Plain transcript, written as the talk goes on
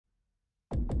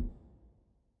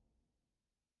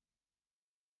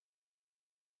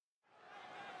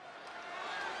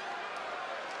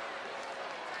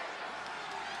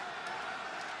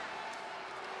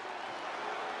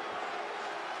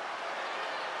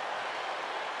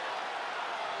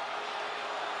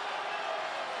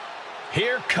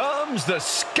Here comes the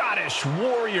Scottish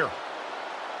Warrior.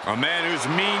 A man whose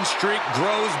mean streak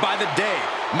grows by the day.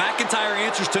 McIntyre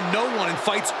answers to no one and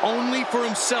fights only for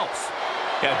himself.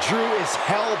 Yeah, Drew is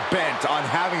hell-bent on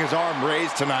having his arm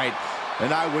raised tonight,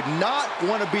 and I would not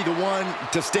want to be the one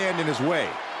to stand in his way.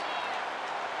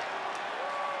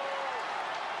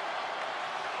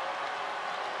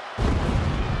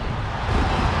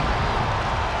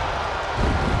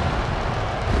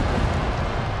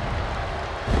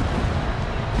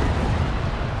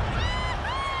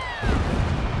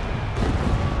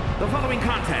 The following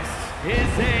contest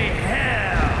is a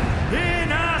Hell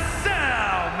in a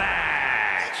Cell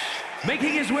match.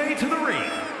 Making his way to the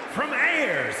ring from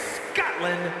Ayr,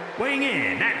 Scotland, weighing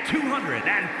in at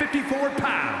 254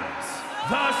 pounds,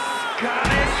 the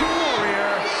Scottish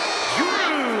Warrior,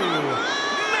 Drew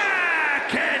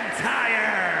McIntyre.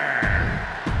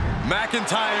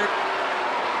 McIntyre.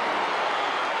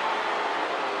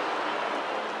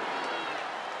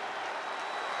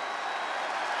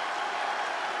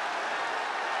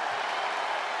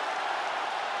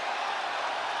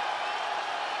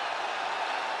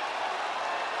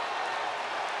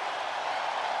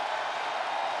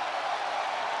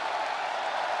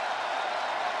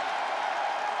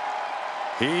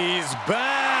 He's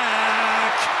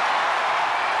back!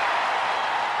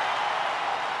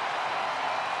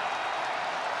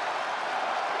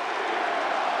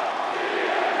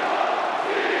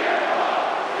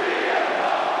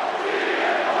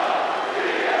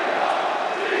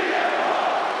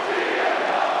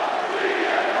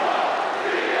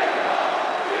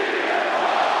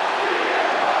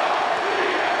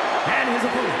 And his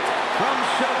opponent from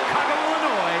Chicago,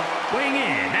 Illinois, weighing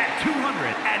in at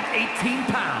 218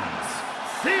 pounds,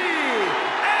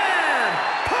 CM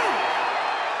Punk!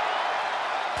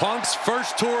 Punk's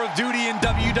first tour of duty in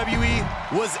WWE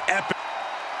was epic.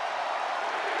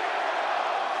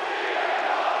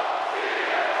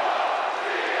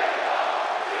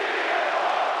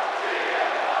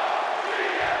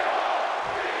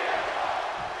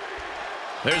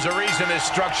 There's a reason this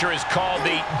structure is called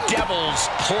the Devil's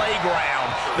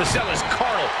Playground. The cell is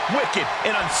carnal, wicked,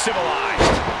 and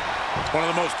uncivilized. One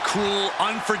of the most cruel,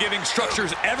 unforgiving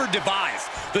structures ever devised.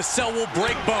 The cell will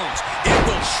break bones. It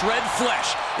will shred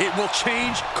flesh. It will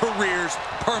change careers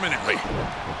permanently.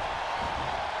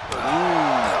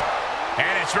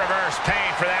 And it's reverse pain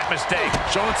for that mistake.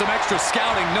 Showing some extra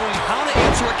scouting, knowing how to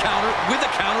answer a counter with a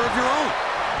counter of your own.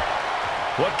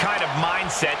 What kind of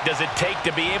mindset does it take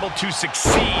to be able to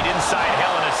succeed inside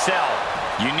Hell in a Cell?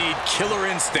 You need killer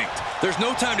instinct. There's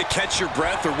no time to catch your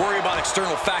breath or worry about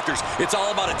external factors. It's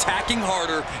all about attacking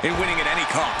harder and winning at any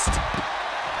cost.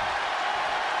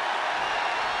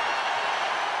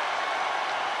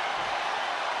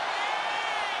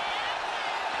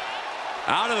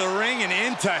 Out of the ring and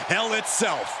into Hell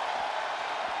itself.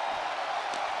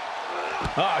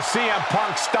 Oh, CM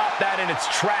Punk stopped that in its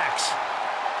tracks.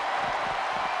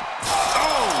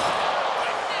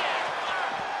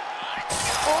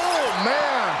 Oh,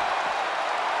 man!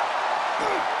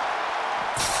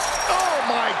 Oh,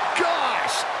 my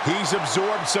gosh! He's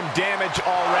absorbed some damage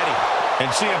already. And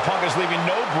CM Punk is leaving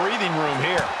no breathing room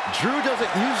here. Drew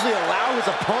doesn't usually allow his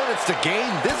opponents to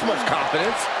gain this much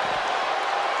confidence.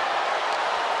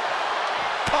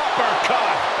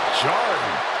 Uppercut.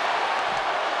 Jordan.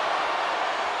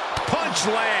 Punch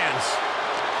lands.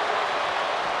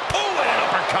 Oh, and an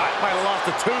uppercut. Might have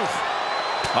lost a tooth.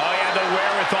 Oh, he had the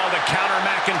wherewithal to counter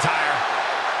McIntyre.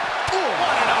 Ooh,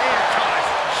 What an uppercut.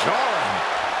 Jordan.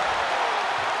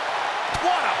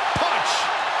 What a punch.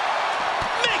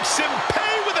 Makes him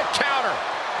pay with a counter.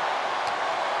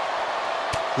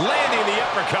 Landing the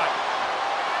uppercut.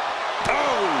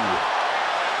 Oh.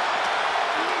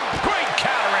 Great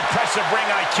counter. Impressive ring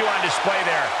IQ on display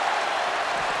there.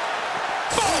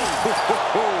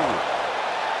 Boom.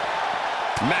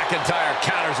 McIntyre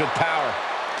counters with power.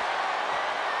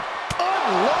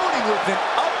 Unloading with an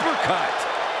uppercut.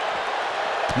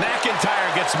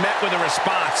 McIntyre gets met with a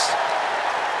response.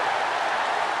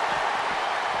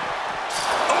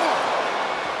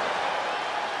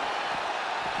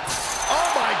 Oh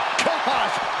my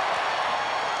gosh!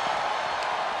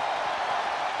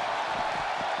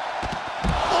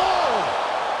 Oh!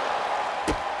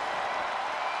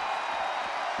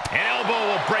 An elbow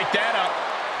will break that up.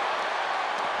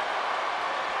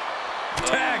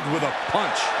 Tagged with a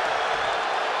punch.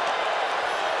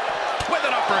 With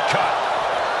an uppercut.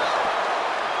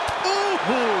 Ooh!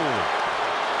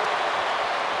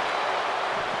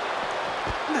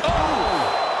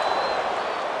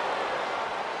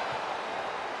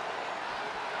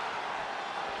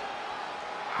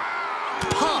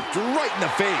 Pumped right in the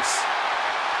face.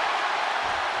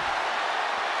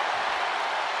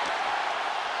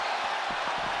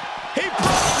 He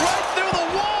broke right through the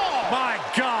wall. My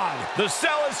God. The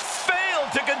Cell has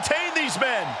failed to contain these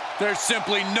men. There's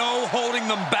simply no holding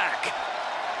them back.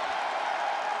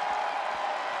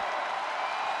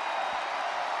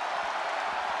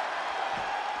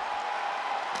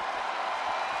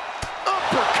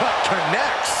 Uppercut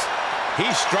connects.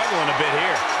 He's struggling a bit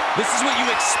here. This is what you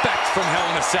expect from Hell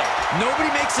in a Cell. Nobody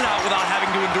makes it out without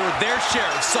having to endure their share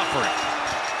of suffering.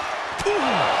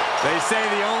 They say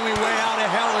the only way out of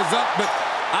hell is up, but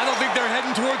I don't think they're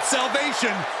heading towards salvation.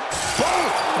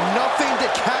 Both nothing to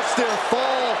catch their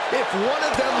fall if one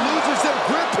of them loses their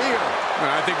grip here.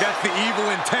 I think that's the evil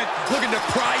intent, looking to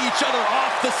pry each other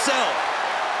off the cell.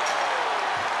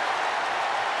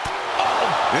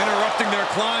 Interrupting their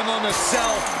climb on the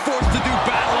cell, forced to do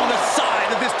battle on the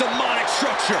side of this demonic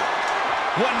structure.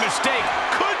 One mistake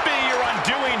could be your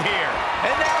undoing here.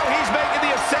 And now he's making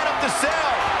the ascent up the cell.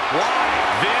 Why?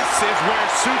 This is where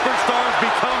superstars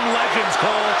become legends,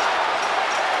 Cole.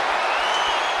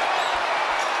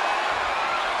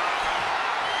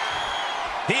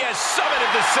 He has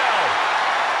summited the cell.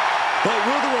 But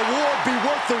will the reward be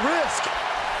worth the risk?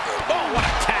 Oh, what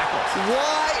a tackle.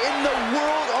 Why in the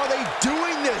world are they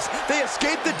doing this? They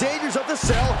escaped the dangers of the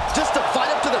cell just to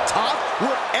fight up to the top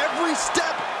where every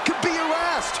step could be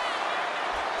harassed.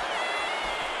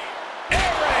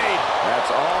 Air raid.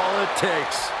 That's all it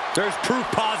takes. There's proof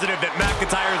positive that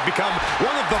McIntyre has become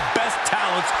one of the best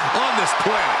talents on this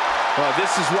planet. Well,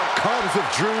 this is what comes with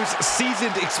Drew's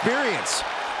seasoned experience.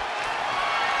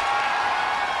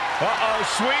 Uh-oh,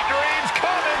 sweet dreams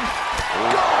coming.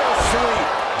 Go to sleep.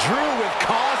 Drew with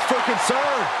cause for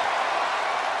concern.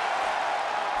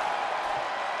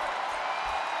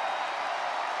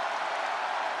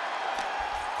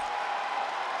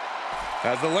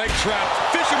 As the leg trap,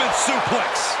 fisherman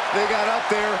suplex. They got up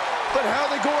there, but how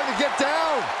are they going to get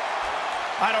down?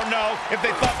 I don't know if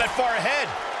they thought that far ahead.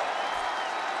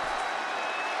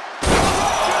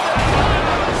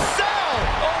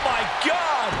 Oh, my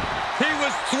God. He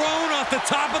was thrown off the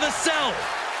top of the cell.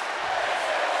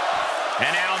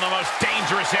 And now in the most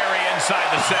dangerous area inside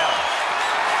the cell.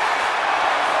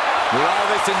 With all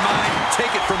this in mind,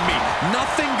 take it from me.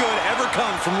 Nothing good ever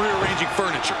comes from rearranging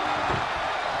furniture.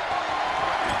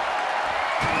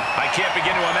 I can't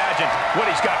begin to imagine what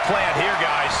he's got planned here,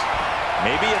 guys.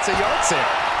 Maybe it's a yard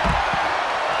sale.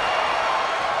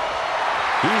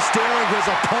 He's staring his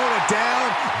opponent down,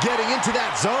 getting into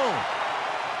that zone.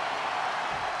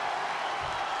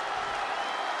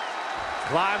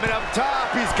 Climbing up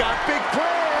top, he's got big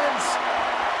plans.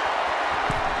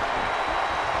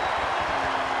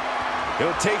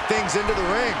 He'll take things into the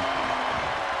ring.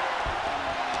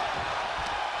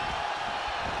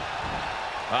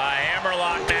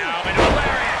 Hammerlock now, and a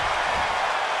lariat.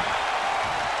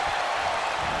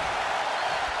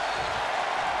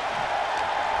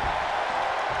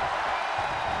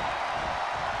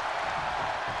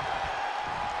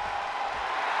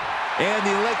 And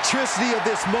the electricity of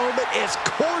this moment is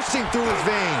coursing through his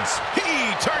veins.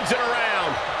 He turns it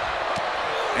around.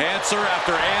 Answer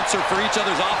after answer for each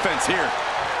other's offense here.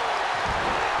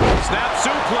 Snap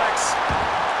suplex.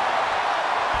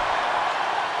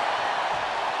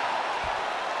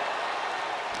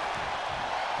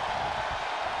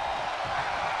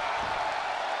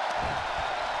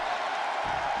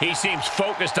 He seems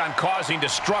focused on causing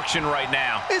destruction right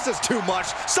now. This is too much.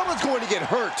 Someone's going to get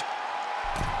hurt.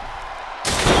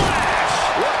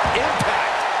 What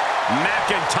impact!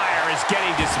 McIntyre is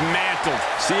getting dismantled.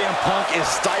 CM Punk is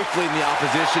stifling the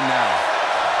opposition now.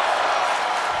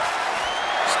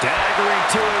 Staggering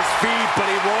to his feet, but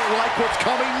he won't like what's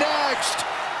coming next.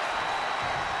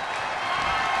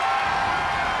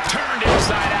 Turned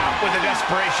inside out with a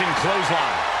desperation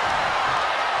clothesline.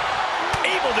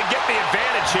 Able to get the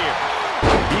advantage here.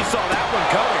 He saw that one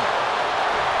coming.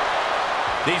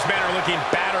 These men are looking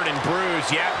battered and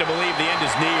bruised. You have to believe the end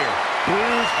is near.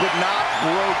 Bruised but not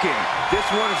broken. This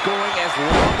one is going as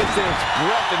long as there's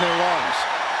breath in their lungs.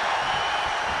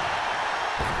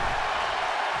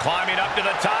 Climbing up to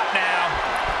the top now.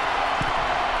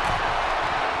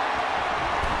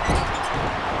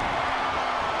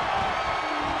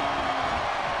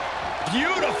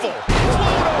 Beautiful.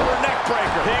 Float over neck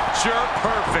breaker. Picture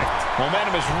perfect.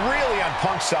 Momentum is really on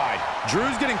Punk's side.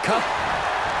 Drew's getting cut.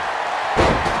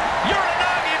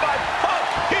 Uranagi by Punk.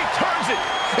 He turns it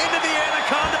into the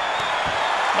anaconda.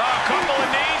 Oh, a couple of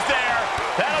knees there.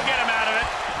 That'll get him out of it.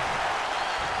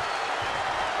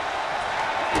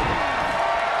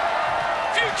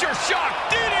 Future shock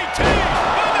DDT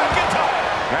by McIntyre.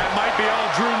 That might be all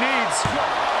Drew needs.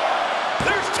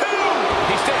 There's two.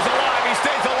 He stays alive. He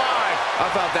stays alive. I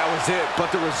thought that was was it,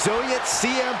 but the resilient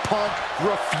CM Punk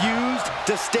refused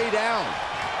to stay down.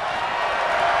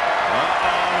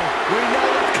 We know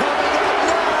what's coming up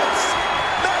next.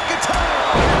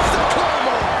 McIntyre hits the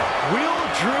Claymore. Will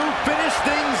Drew finish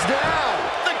things now?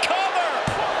 The cover!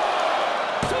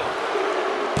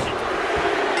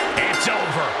 It's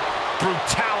over.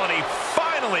 Brutality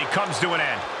finally comes to an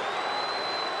end.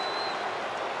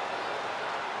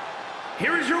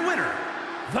 Here is your winner,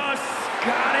 the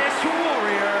Scottish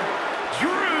Warrior,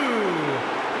 Drew